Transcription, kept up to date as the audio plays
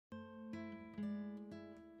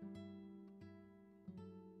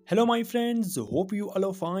Hello my friends, hope you all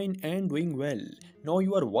are fine and doing well. Now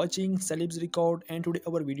you are watching Celeb's Record and today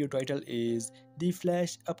our video title is The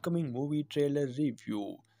Flash upcoming movie trailer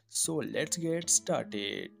review. So let's get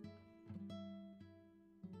started.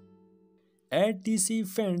 At DC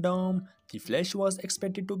fandom, The Flash was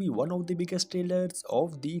expected to be one of the biggest trailers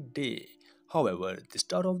of the day. However, the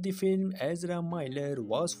star of the film, Ezra Miller,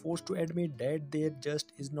 was forced to admit that there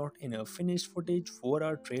just is not enough finished footage for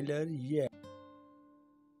a trailer yet.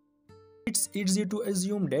 It's easy to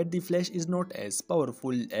assume that the Flash is not as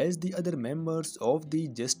powerful as the other members of the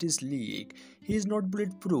Justice League. He is not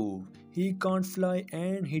bulletproof, he can't fly,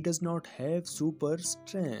 and he does not have super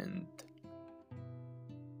strength.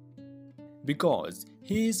 Because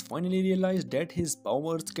he has finally realized that his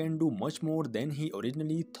powers can do much more than he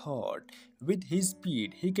originally thought. With his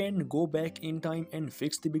speed, he can go back in time and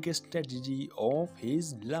fix the biggest tragedy of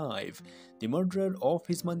his life, the murder of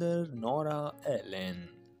his mother, Nora Allen.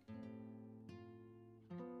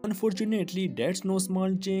 Unfortunately, that's no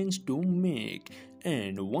small change to make,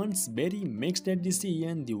 and once Barry makes that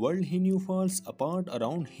decision, the world he knew falls apart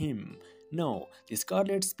around him. Now, the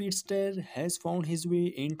Scarlet Speedster has found his way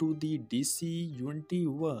into the DC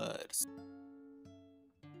universe.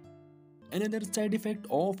 Another side effect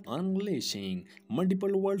of unleashing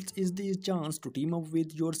multiple worlds is the chance to team up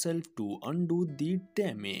with yourself to undo the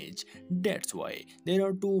damage. That's why there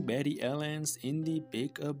are two Barry Allens in the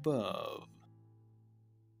pic above.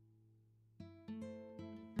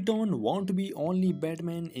 We don't want to be only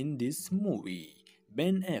Batman in this movie.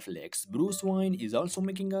 Ben Affleck's Bruce Wayne is also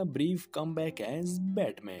making a brief comeback as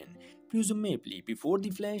Batman, presumably before the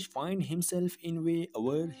Flash finds himself in way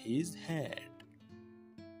over his head.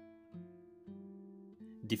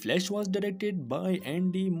 The Flash was directed by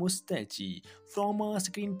Andy Muschietti from a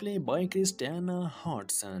screenplay by Christina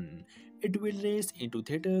Hodson. It will release into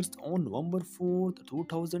theaters on November 4th,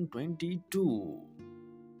 2022.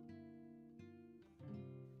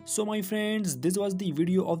 So my friends, this was the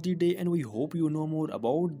video of the day and we hope you know more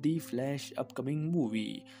about the Flash upcoming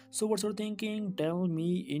movie. So what's your thinking? Tell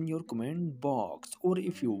me in your comment box. Or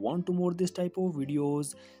if you want to more this type of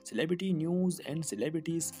videos, celebrity news and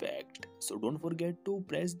celebrities fact. So don't forget to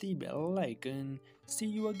press the bell icon. See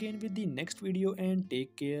you again with the next video and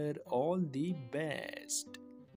take care. All the best.